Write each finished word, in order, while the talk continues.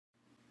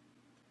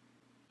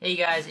Hey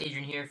guys,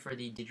 Adrian here for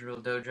the Digital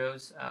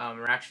Dojos.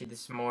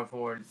 This is more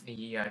for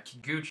the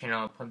Kid channel.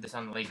 I'll put this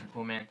on the Laker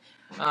Pool Man.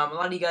 A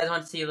lot of you guys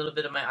want to see a little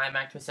bit of my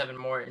iMac 27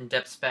 more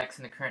in-depth specs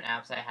and the current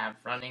apps I have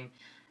running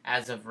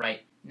as of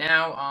right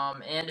now.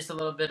 And just a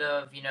little bit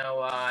of,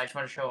 I just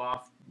want to show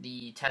off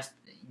the test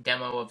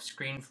demo of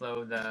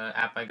ScreenFlow, the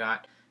app I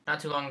got not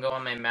too long ago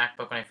on my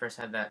MacBook when I first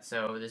had that.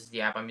 So this is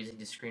the app I'm using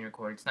to screen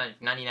record. It's not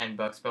 99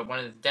 bucks, but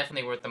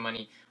definitely worth the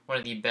money. One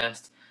of the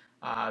best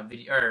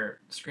video or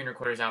screen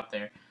recorders out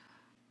there.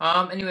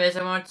 Anyways,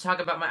 I wanted to talk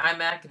about my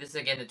iMac. This is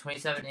again the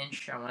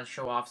 27-inch. I want to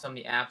show off some of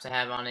the apps I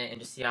have on it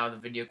and just see how the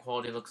video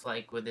quality looks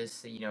like with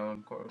this,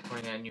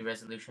 recording at a new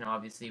resolution,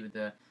 obviously, with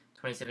the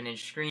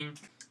 27-inch screen.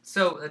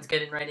 So, let's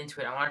get right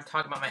into it. I want to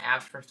talk about my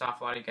apps first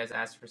off. A lot of you guys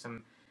asked for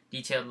some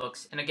detailed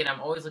looks. And again,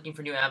 I'm always looking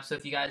for new apps, so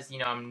if you guys,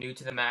 I'm new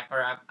to the Mac,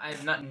 or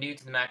I'm not new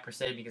to the Mac per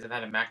se because I've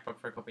had a MacBook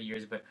for a couple of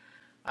years, but,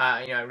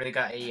 I really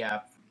got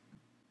a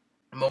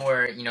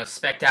more,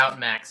 spec'd out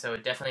Mac, so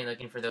definitely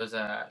looking for those,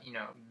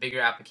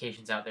 bigger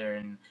applications out there,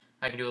 and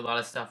I can do a lot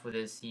of stuff with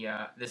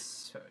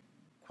this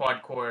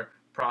quad-core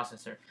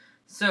processor.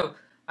 So,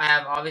 I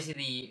have obviously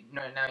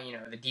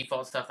the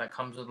default stuff that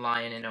comes with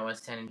Lion and OS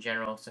X in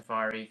general,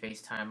 Safari,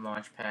 FaceTime,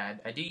 Launchpad.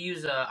 I do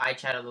use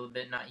iChat a little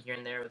bit, not here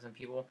and there with some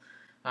people.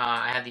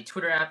 I have the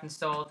Twitter app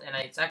installed, and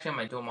it's actually on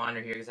my dual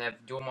monitor here, because I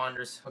have dual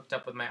monitors hooked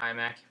up with my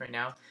iMac right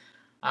now.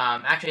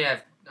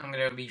 I'm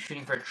going to be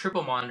shooting for a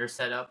triple monitor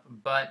setup,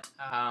 but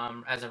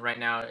as of right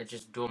now, it's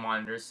just dual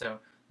monitors, so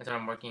that's what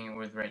I'm working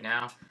with right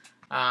now.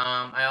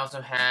 I also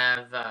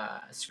have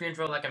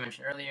ScreenFlow, like I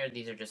mentioned earlier.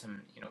 These are just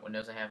some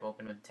windows I have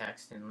open with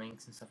text and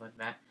links and stuff like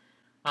that.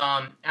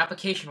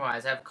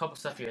 Application-wise, I have a couple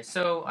stuff here.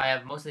 So I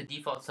have most of the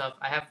default stuff.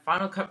 I have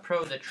Final Cut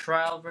Pro, the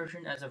trial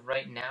version, as of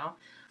right now.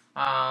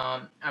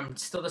 I'm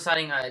still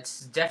deciding.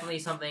 It's definitely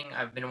something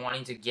I've been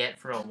wanting to get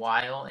for a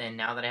while, and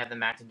now that I have the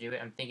Mac to do it,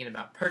 I'm thinking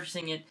about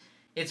purchasing it.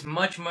 It's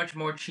much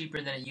more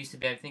cheaper than it used to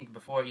be. I think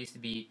before it used to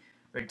be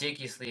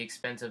ridiculously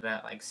expensive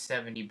at like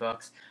 70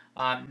 bucks.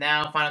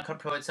 Now Final Cut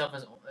Pro itself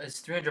is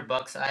 300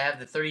 bucks. I have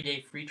the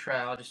 30-day free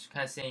trial, just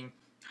kind of seeing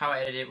how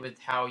I edit it with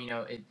how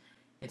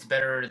it's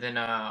better than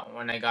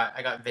when I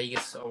got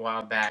Vegas a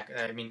while back.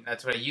 I mean,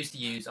 that's what I used to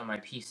use on my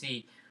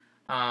PC.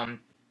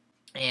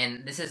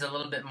 And this is a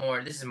little bit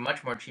more. This is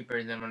much more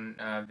cheaper than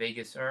when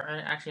Vegas. Or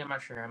actually, I'm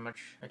not sure how much.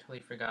 I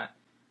totally forgot.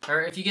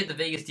 Or if you get the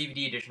Vegas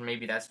DVD edition,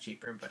 maybe that's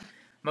cheaper. But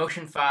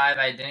Motion 5,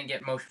 I didn't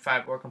get Motion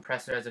 5 or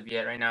compressor as of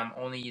yet. Right now, I'm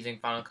only using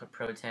Final Cut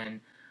Pro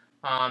 10.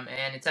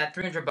 And it's at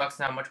 300 bucks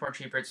now, much more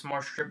cheaper. It's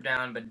more stripped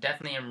down, but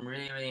definitely I'm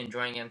really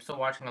enjoying it. I'm still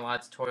watching a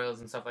lot of tutorials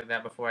and stuff like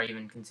that before I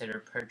even consider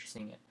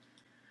purchasing it.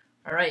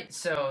 Alright,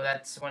 so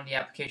that's one of the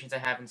applications I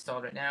have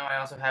installed right now. I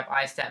also have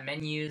iSAT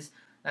Menus.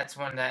 That's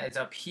one that is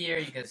up here.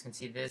 You guys can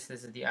see this.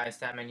 This is the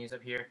iStat menus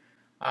up here.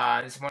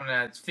 This one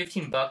that's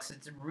 15 bucks.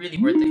 It's really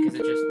worth it because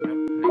it just.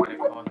 I'm gonna get a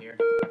call here,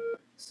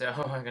 so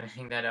I'm gonna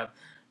hang that up.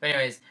 But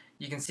anyways,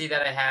 you can see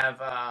that I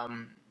have.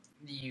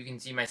 You can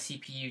see my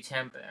CPU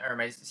temp or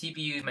my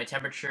CPU, my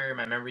temperature,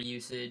 my memory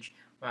usage,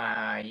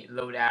 my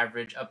load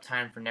average,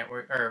 uptime for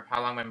network, or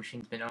how long my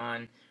machine's been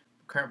on,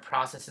 current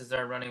processes that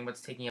are running,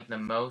 what's taking up the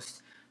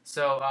most.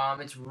 So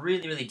it's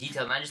really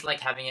detailed, and I just like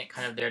having it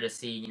kind of there to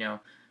see,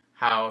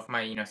 how if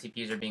my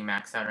CPUs are being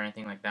maxed out or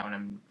anything like that when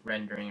I'm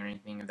rendering or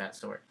anything of that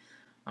sort.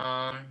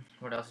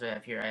 What else do I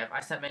have here? I have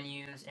iSat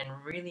menus, and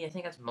really I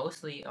think that's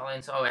mostly all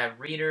in. So I have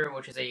Reader,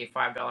 which is a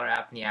 $5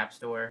 app in the App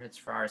Store. It's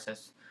for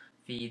RSS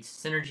feeds.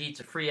 Synergy, it's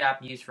a free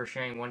app used for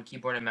sharing one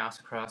keyboard and mouse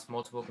across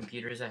multiple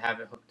computers. I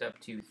have it hooked up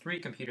to 3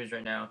 computers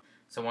right now,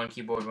 so one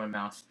keyboard, one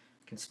mouse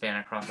can span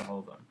across all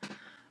of them.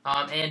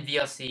 And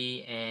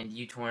VLC and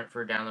uTorrent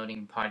for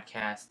downloading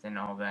podcasts and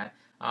all that.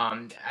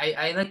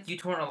 I like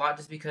uTorrent a lot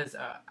just because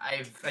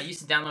I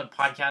used to download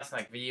podcasts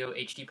like video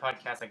HD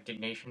podcasts like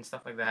Dignation,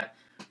 stuff like that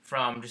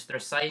from just their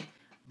site.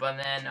 But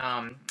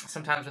then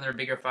sometimes when they're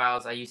bigger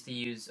files, I used to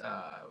use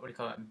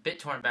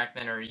BitTorrent back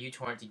then, or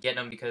uTorrent, to get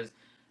them because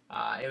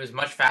it was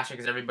much faster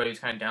because everybody was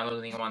kind of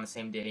downloading them on the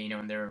same day,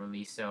 when they were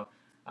released. So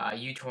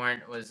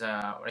uTorrent was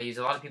what I use.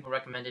 A lot of people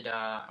recommended.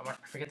 I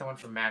forget the one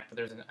for Mac, but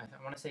there's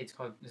I want to say it's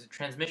called, is it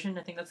Transmission?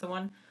 I think that's the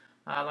one.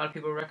 A lot of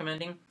people are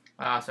recommending.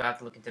 So I have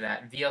to look into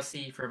that.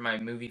 VLC for my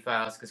movie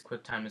files because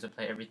QuickTime doesn't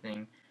play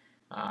everything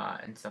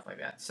and stuff like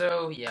that.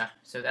 So yeah,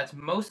 so that's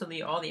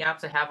mostly all the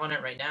apps I have on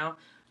it right now.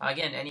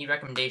 Again, any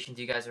recommendations,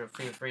 you guys are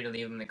feel free to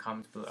leave them in the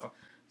comments below.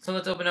 So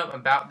let's open up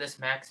about this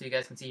Mac so you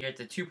guys can see here.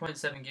 It's a 2.7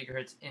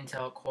 gigahertz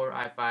Intel Core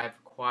i5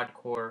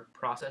 quad-core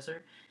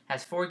processor.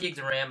 Has 4 gigs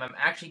of RAM. I'm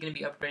actually going to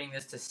be upgrading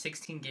this to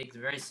 16 gigs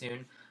very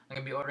soon. I'm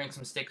going to be ordering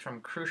some sticks from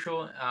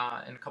Crucial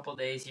in a couple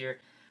days here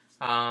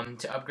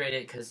to upgrade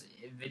it because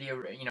video,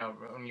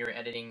 when you're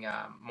editing,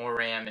 more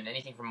RAM and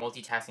anything for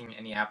multitasking,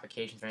 any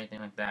applications or anything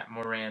like that,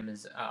 more RAM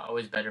is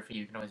always better for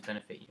you. It can always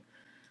benefit you.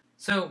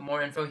 So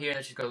more info here.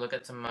 Let's just go look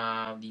at some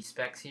of the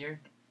specs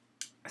here.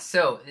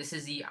 So, this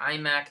is the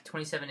iMac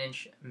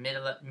 27-inch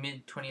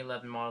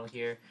mid-2011 model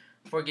here.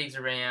 4 gigs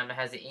of RAM. It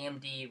has the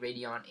AMD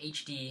Radeon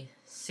HD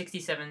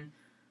 67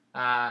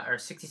 or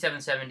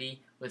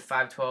 6770 with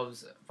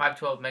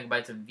 512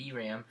 megabytes of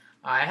VRAM.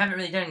 I haven't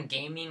really done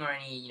gaming or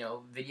any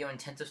video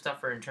intensive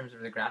stuff in terms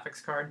of the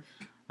graphics card.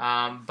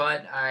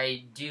 But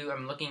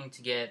I'm looking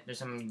to get, there's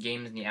some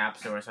games in the App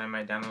Store, so I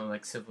might download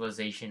like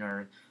Civilization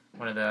or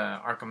one of the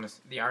Arkham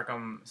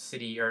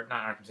City, or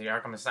not Arkham City,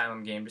 Arkham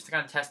Asylum game, just to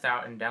kind of test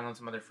out and download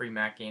some other free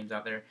Mac games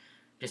out there,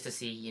 just to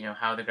see,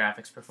 how the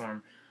graphics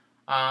perform.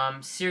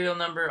 Serial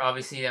number,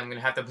 obviously I'm going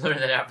to have to blur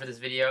that out for this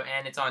video,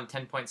 and it's on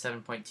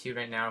 10.7.2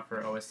 right now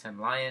for OS X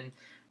Lion.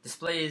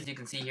 Displays, you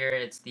can see here,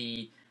 it's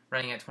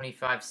running at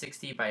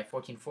 2560 by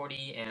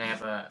 1440, and I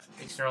have a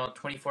external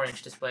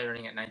 24-inch display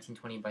running at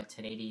 1920 by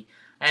 1080.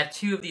 I have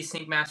two of these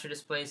Sync Master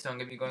displays, so I'm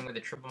going to be going with a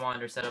triple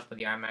monitor setup with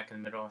the iMac in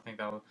the middle. I think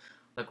that'll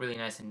look really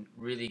nice, and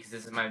really, because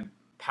this is my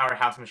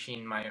powerhouse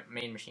machine, my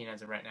main machine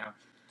as of right now.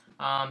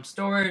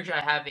 Storage,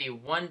 I have a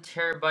 1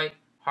 terabyte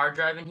hard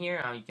drive in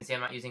here. You can see I'm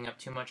not using up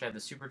too much. I have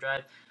the super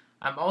drive.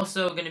 I'm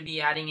also going to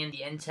be adding in the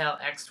Intel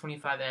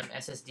X25M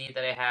SSD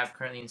that I have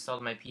currently installed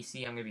on my PC.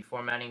 I'm going to be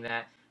formatting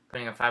that,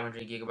 putting a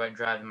 500 gigabyte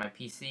drive in my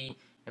PC,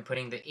 and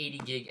putting the 80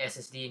 gig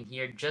SSD in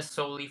here just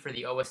solely for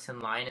the OS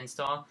X Lion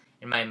install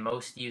in my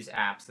most used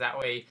apps. That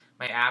way,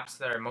 my apps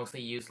that are mostly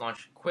used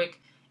launch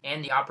quick,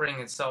 and the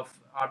operating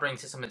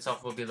system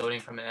itself will be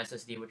loading from an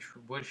SSD,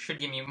 which should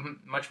give me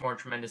much more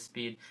tremendous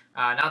speed.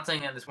 Not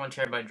saying that this 1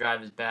 terabyte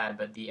drive is bad,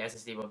 but the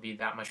SSD will be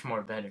that much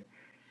more better.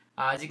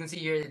 As you can see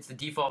here, it's the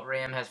default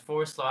RAM, has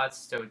 4 slots,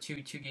 so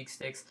two 2 gig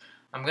sticks.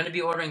 I'm going to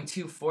be ordering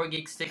two 4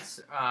 gig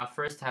sticks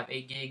first to have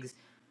 8 gigs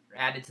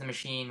added to the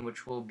machine,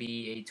 which will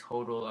be a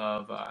total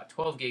of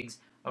 12 gigs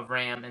of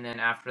RAM, and then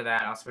after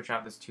that I'll switch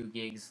out this 2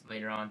 gigs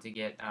later on to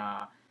get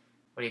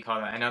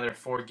another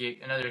 4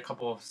 gig, another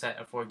couple set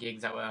of 4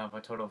 gigs that will have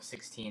a total of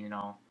 16 in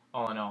all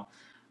in all.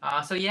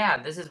 So yeah,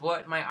 this is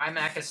what my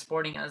iMac is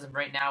sporting as of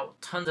right now.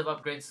 Tons of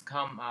upgrades to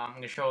come. I'm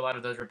going to show a lot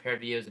of those repair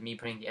videos of me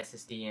putting the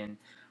SSD in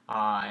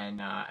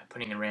and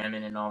putting the RAM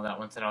in and all that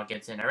once it all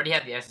gets in. I already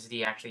have the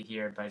SSD actually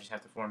here, but I just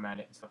have to format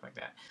it and stuff like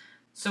that.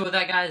 So with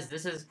that, guys,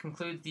 this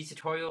concludes the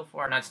tutorial,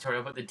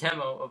 but the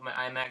demo of my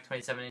iMac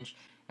 27-inch,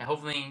 and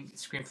hopefully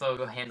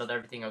ScreenFlow handled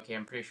everything okay.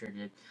 I'm pretty sure it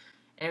did.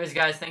 Anyways,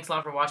 guys, thanks a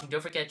lot for watching.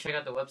 Don't forget to check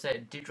out the website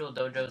at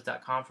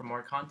digitaldojos.com for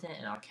more content,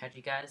 and I'll catch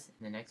you guys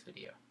in the next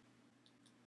video.